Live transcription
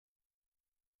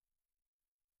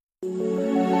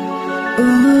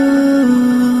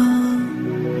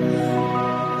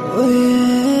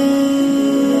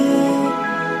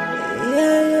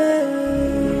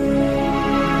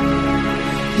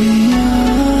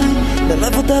De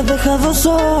nuevo te he dejado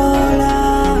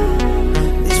sola.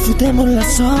 Disfrutemos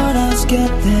las horas que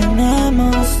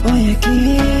tenemos hoy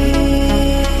aquí.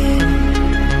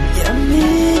 Y a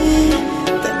mí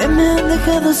también me han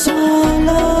dejado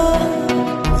solo.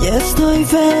 Y estoy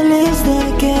feliz de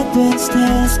que tú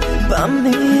estés pa'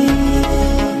 mí.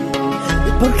 ¿Y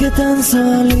por qué tan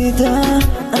solita?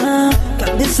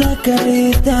 Cambia esa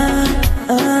carita.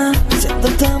 Siento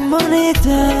tan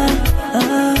bonita.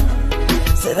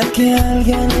 ¿Será que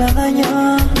alguien la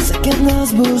dañó? Sé que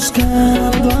andas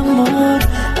buscando amor,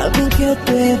 alguien que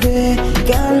te dé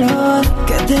calor,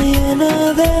 que te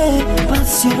llene de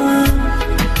pasión.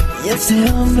 Y ese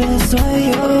hombre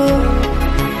soy yo.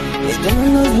 Y tú me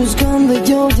andas buscando y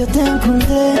yo ya te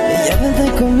encontré. Y ya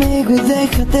vente conmigo y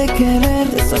déjate querer.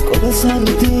 Te saco de esa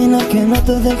rutina que no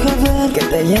te deja ver, que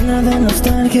te llena de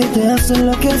nostalgia y te hace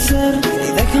enloquecer.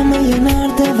 Y déjame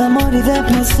llenarte de amor y de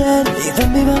placer. Y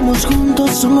ven, vivamos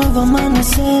juntos un nuevo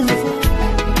amanecer.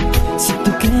 Si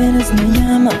tú quieres me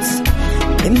llamas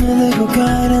y me dejo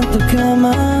caer en tu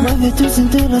cama. Mueve tu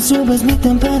cintura, subes mi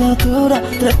temperatura.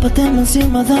 Trépate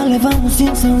encima, dale, vamos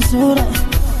sin censura.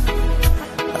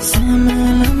 Haceme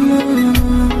el amor.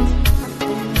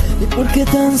 ¿Y por qué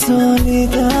tan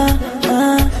solita?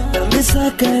 Dame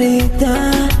esa carita.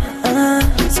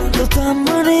 Siento tan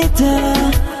bonita.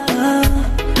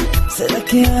 ¿Será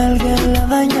que alguien la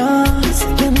dañó? Sé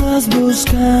que andas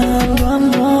buscando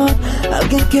amor,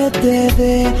 alguien que te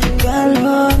dé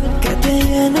calor, que te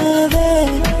llene de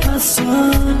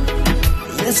pasión.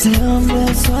 Y ese hombre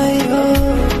soy yo.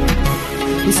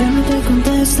 Y si no te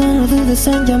contesta, no dudes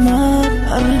en llamar.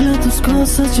 Arregla tus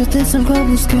cosas, yo te salgo a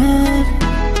buscar.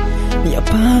 Y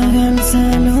apaga el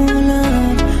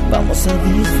celular, vamos a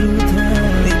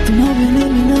disfrutar. Y tu novio ni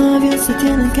mi novio se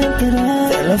tienen que enterar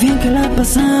de lo bien que la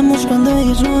pasamos cuando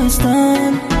ellos no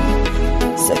están.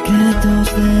 Secretos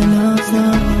de los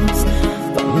dos,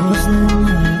 vamos de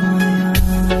nuevo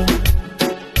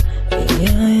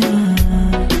ya.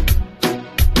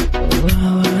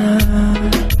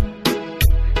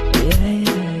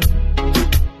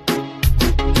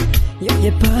 Y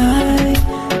oye, pai,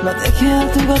 no dejé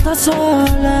a tu gata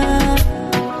sola.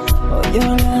 Hoy yo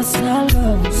la salgo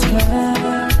a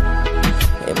buscar.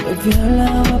 Y muy bien la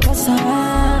va a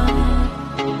pasar.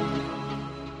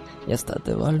 Y hasta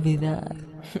te va a olvidar.